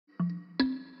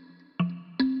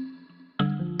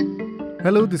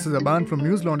Hello, this is Aban from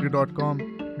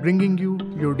newslaundry.com, bringing you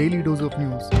your daily dose of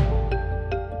news.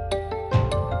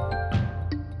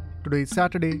 Today is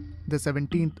Saturday, the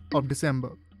 17th of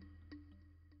December.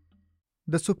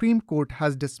 The Supreme Court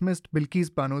has dismissed Bilkis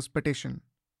Bano's petition.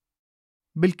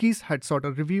 Bilkis had sought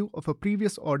a review of a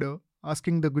previous order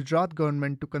asking the Gujarat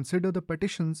government to consider the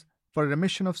petitions for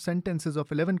remission of sentences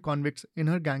of 11 convicts in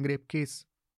her gang rape case.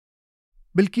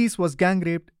 Bilkis was gang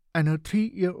raped and her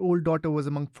 3-year-old daughter was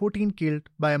among 14 killed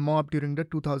by a mob during the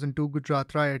 2002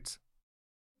 Gujarat riots.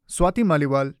 Swati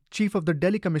Maliwal, chief of the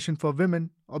Delhi Commission for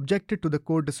Women, objected to the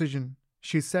court decision.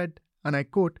 She said, and I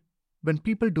quote, "When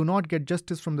people do not get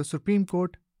justice from the Supreme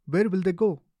Court, where will they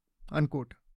go?"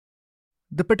 Unquote.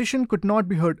 The petition could not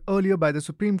be heard earlier by the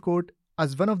Supreme Court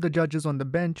as one of the judges on the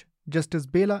bench, Justice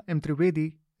Bela M.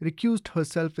 Trivedi, recused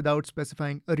herself without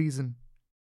specifying a reason.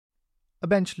 A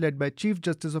bench led by Chief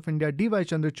Justice of India D.Y.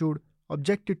 Chandrachud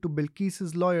objected to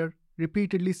Bilkis's lawyer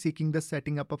repeatedly seeking the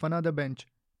setting up of another bench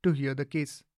to hear the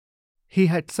case. He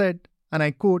had said, and I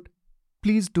quote,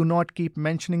 "Please do not keep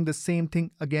mentioning the same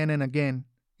thing again and again.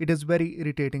 It is very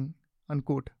irritating."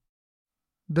 Unquote.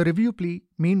 The review plea,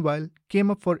 meanwhile,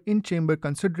 came up for in-chamber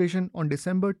consideration on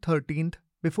December 13th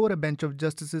before a bench of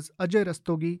Justices Ajay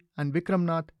Rastogi and Vikram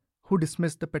Nath, who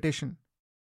dismissed the petition.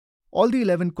 All the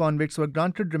 11 convicts were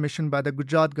granted remission by the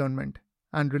Gujarat government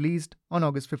and released on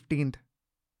August 15th.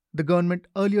 The government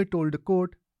earlier told the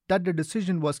court that the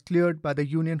decision was cleared by the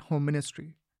Union Home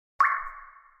Ministry.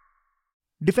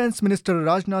 Defence Minister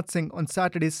Rajnath Singh on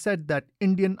Saturday said that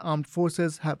Indian armed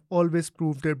forces have always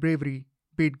proved their bravery,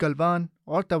 be it Galwan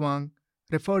or Tawang,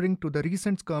 referring to the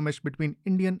recent skirmish between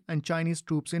Indian and Chinese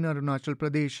troops in Arunachal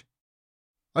Pradesh.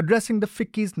 Addressing the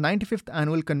FICCI's 95th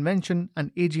annual convention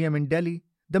and AGM in Delhi,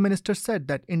 the minister said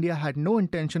that India had no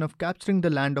intention of capturing the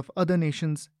land of other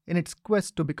nations in its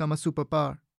quest to become a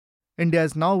superpower. India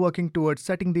is now working towards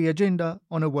setting the agenda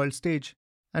on a world stage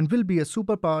and will be a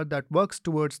superpower that works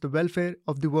towards the welfare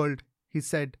of the world, he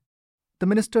said. The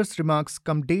minister's remarks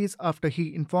come days after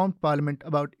he informed Parliament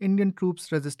about Indian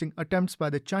troops resisting attempts by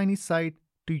the Chinese side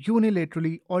to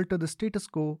unilaterally alter the status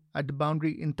quo at the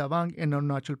boundary in Tawang in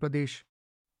Arunachal Pradesh.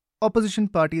 Opposition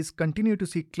parties continue to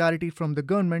seek clarity from the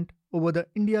government over the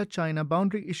India-China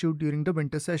boundary issue during the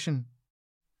winter session.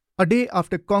 A day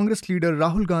after Congress leader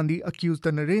Rahul Gandhi accused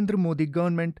the Narendra Modi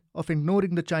government of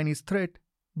ignoring the Chinese threat,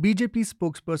 BJP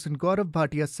spokesperson Gaurav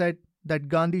Bhatia said that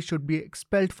Gandhi should be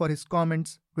expelled for his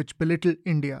comments which belittle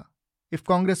India, if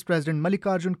Congress President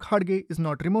Mallikarjun Kharge is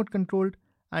not remote-controlled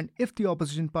and if the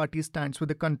opposition party stands with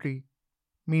the country.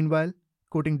 Meanwhile,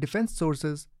 quoting defense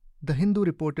sources, The Hindu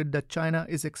reported that China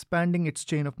is expanding its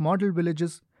chain of model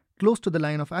villages close to the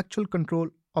line of actual control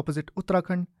opposite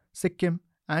Uttarakhand, Sikkim,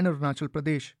 and Arunachal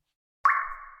Pradesh.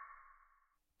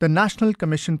 The National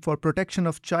Commission for Protection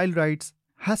of Child Rights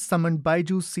has summoned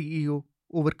Byju's CEO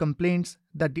over complaints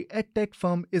that the edtech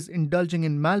firm is indulging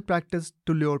in malpractice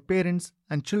to lure parents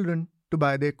and children to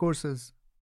buy their courses.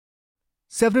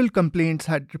 Several complaints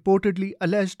had reportedly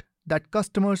alleged that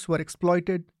customers were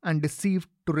exploited and deceived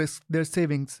to risk their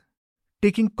savings.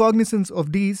 Taking cognizance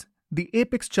of these, the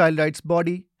Apex Child Rights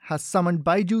body has summoned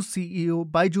Byju's CEO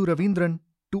Byju Ravindran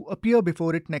to appear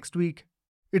before it next week.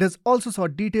 It has also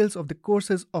sought details of the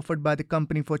courses offered by the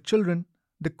company for children,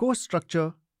 the course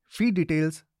structure, fee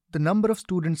details, the number of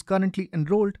students currently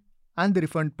enrolled, and the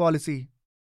refund policy.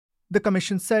 The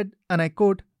Commission said, and I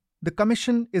quote, "The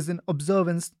Commission is in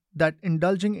observance that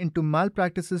indulging into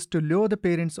malpractices to lure the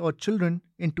parents or children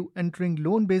into entering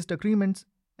loan-based agreements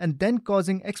and then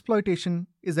causing exploitation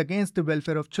is against the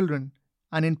welfare of children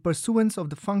and in pursuance of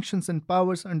the functions and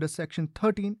powers under Section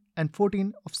 13 and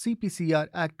 14 of CPCR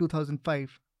Act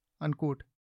 2005. Unquote.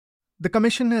 The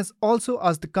Commission has also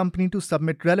asked the company to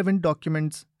submit relevant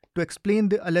documents to explain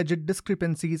the alleged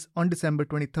discrepancies on December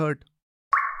 23rd.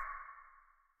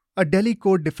 A Delhi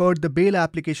court deferred the bail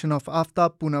application of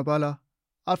Aftab Poonawalla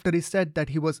after he said that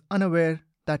he was unaware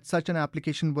that such an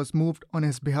application was moved on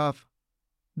his behalf.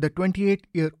 The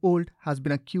 28-year-old has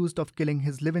been accused of killing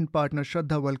his live-in partner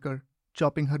Shraddha Walkar,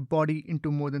 chopping her body into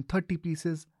more than 30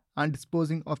 pieces and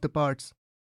disposing of the parts.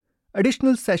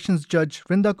 Additional Sessions Judge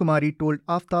Vrinda Kumari told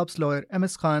Aftab's lawyer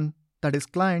MS Khan that his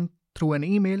client, through an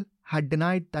email, had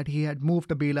denied that he had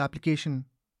moved a bail application.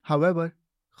 However,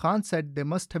 Khan said there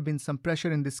must have been some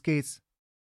pressure in this case.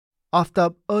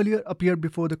 Aftab earlier appeared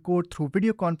before the court through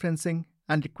video conferencing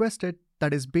and requested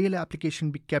that his bail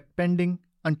application be kept pending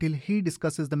until he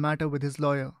discusses the matter with his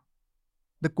lawyer.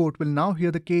 The court will now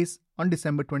hear the case on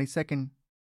December 22nd.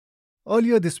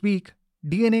 Earlier this week,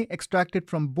 DNA extracted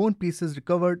from bone pieces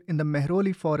recovered in the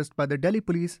Mehroli forest by the Delhi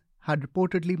police had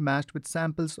reportedly matched with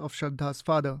samples of Shraddha's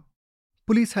father.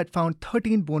 Police had found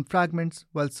 13 bone fragments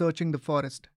while searching the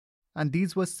forest, and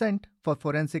these were sent for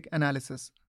forensic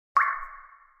analysis.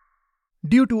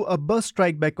 Due to a bus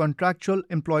strike by contractual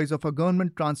employees of a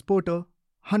government transporter,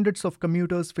 hundreds of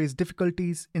commuters faced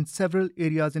difficulties in several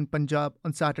areas in Punjab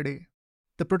on Saturday.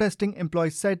 The protesting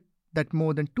employees said that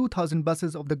more than 2,000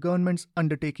 buses of the government's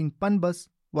undertaking Panbus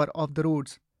were off the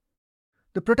roads.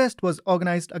 The protest was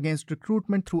organized against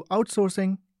recruitment through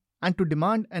outsourcing and to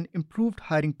demand an improved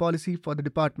hiring policy for the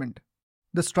department.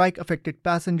 The strike affected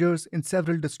passengers in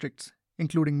several districts,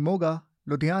 including Moga,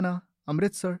 Ludhiana,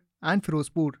 Amritsar, and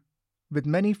Firozpur, with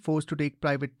many forced to take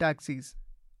private taxis.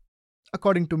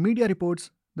 According to media reports,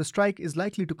 the strike is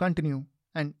likely to continue,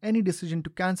 and any decision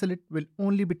to cancel it will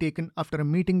only be taken after a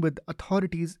meeting with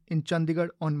authorities in Chandigarh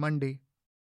on Monday.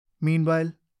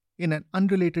 Meanwhile, in an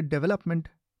unrelated development,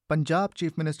 Punjab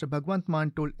Chief Minister Bhagwant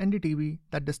Mann told NDTV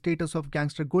that the status of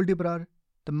gangster Goldy Brar,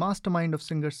 the mastermind of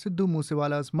singer Sidhu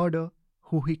Moosewala's murder,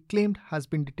 who he claimed has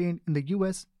been detained in the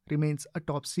US, remains a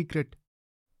top secret.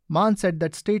 Mann said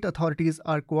that state authorities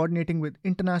are coordinating with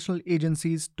international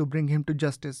agencies to bring him to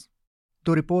justice,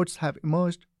 though reports have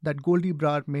emerged that Goldy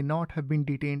Brar may not have been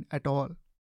detained at all.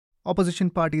 Opposition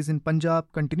parties in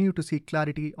Punjab continue to seek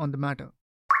clarity on the matter.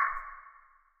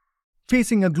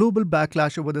 Facing a global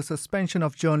backlash over the suspension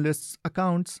of journalists'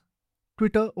 accounts,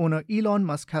 Twitter owner Elon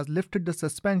Musk has lifted the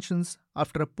suspensions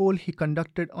after a poll he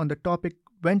conducted on the topic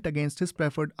went against his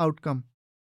preferred outcome.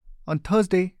 On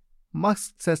Thursday,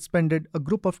 Musk suspended a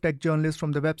group of tech journalists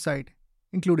from the website,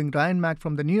 including Ryan Mack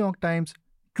from the New York Times,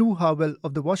 Drew Howell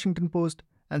of the Washington Post,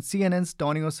 and CNN's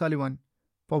Donny O'Sullivan,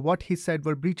 for what he said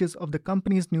were breaches of the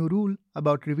company's new rule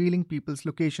about revealing people's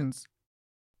locations.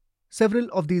 Several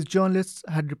of these journalists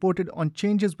had reported on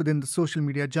changes within the social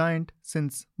media giant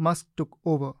since Musk took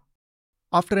over.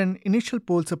 After an initial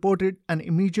poll supported an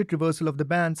immediate reversal of the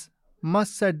bans,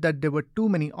 Musk said that there were too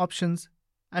many options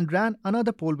and ran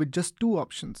another poll with just 2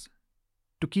 options: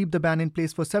 to keep the ban in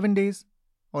place for 7 days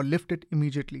or lift it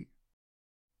immediately.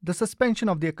 The suspension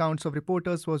of the accounts of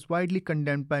reporters was widely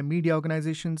condemned by media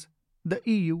organizations, the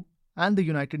EU, and the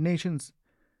United Nations.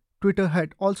 Twitter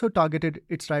had also targeted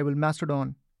its rival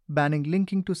Mastodon, banning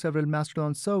linking to several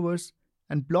Mastodon servers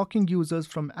and blocking users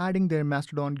from adding their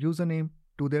Mastodon username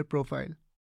to their profile.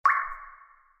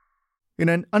 In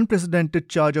an unprecedented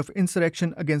charge of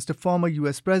insurrection against a former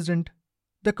US president,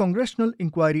 the congressional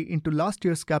inquiry into last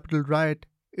year's Capitol riot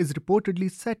is reportedly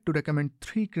set to recommend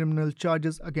 3 criminal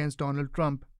charges against Donald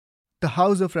Trump. The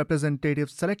House of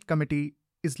Representatives Select Committee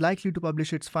is likely to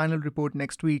publish its final report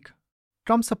next week.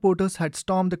 Trump supporters had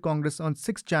stormed the Congress on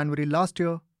 6 January last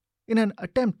year in an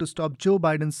attempt to stop Joe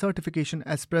Biden's certification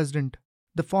as president.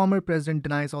 The former president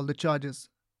denies all the charges.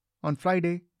 On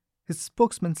Friday, his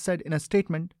spokesman said in a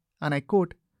statement, and I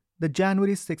quote, "The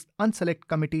January 6th Unselect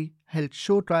Committee held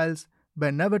show trials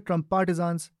by never Trump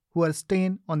partisans who are a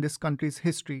stain on this country's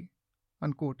history,"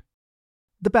 unquote.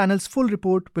 The panel's full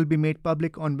report will be made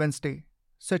public on Wednesday,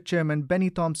 said Chairman Benny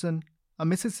Thompson, a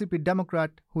Mississippi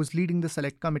Democrat who is leading the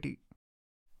Select Committee.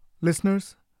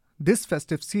 Listeners, this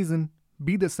festive season,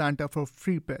 be the Santa for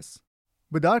free press.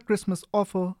 With our Christmas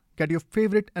offer, get your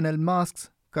favorite NL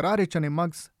masks, Karare Chane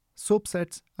mugs, soap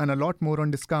sets, and a lot more on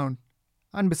discount.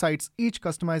 And besides each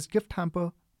customized gift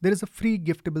hamper, there is a free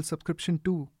giftable subscription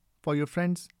too for your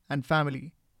friends and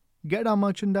family. Get our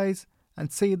merchandise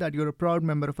and say that you're a proud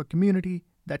member of a community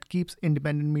that keeps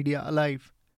independent media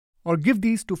alive. Or give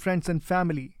these to friends and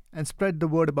family and spread the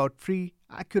word about free,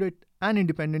 accurate, and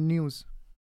independent news.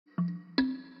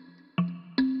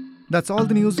 That's all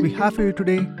the news we have for you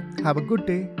today. Have a good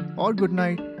day or good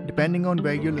night, depending on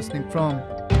where you're listening from.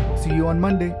 See you on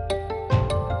Monday.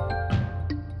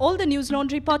 All the News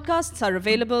Laundry podcasts are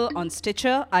available on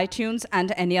Stitcher, iTunes,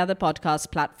 and any other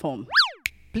podcast platform.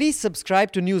 Please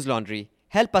subscribe to News Laundry.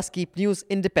 Help us keep news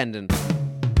independent.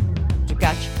 To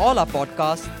catch all our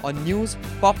podcasts on news,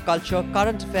 pop culture,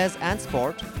 current affairs, and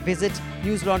sport, visit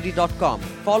newslaundry.com.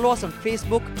 Follow us on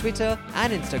Facebook, Twitter,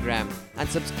 and Instagram, and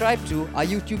subscribe to our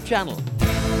YouTube channel.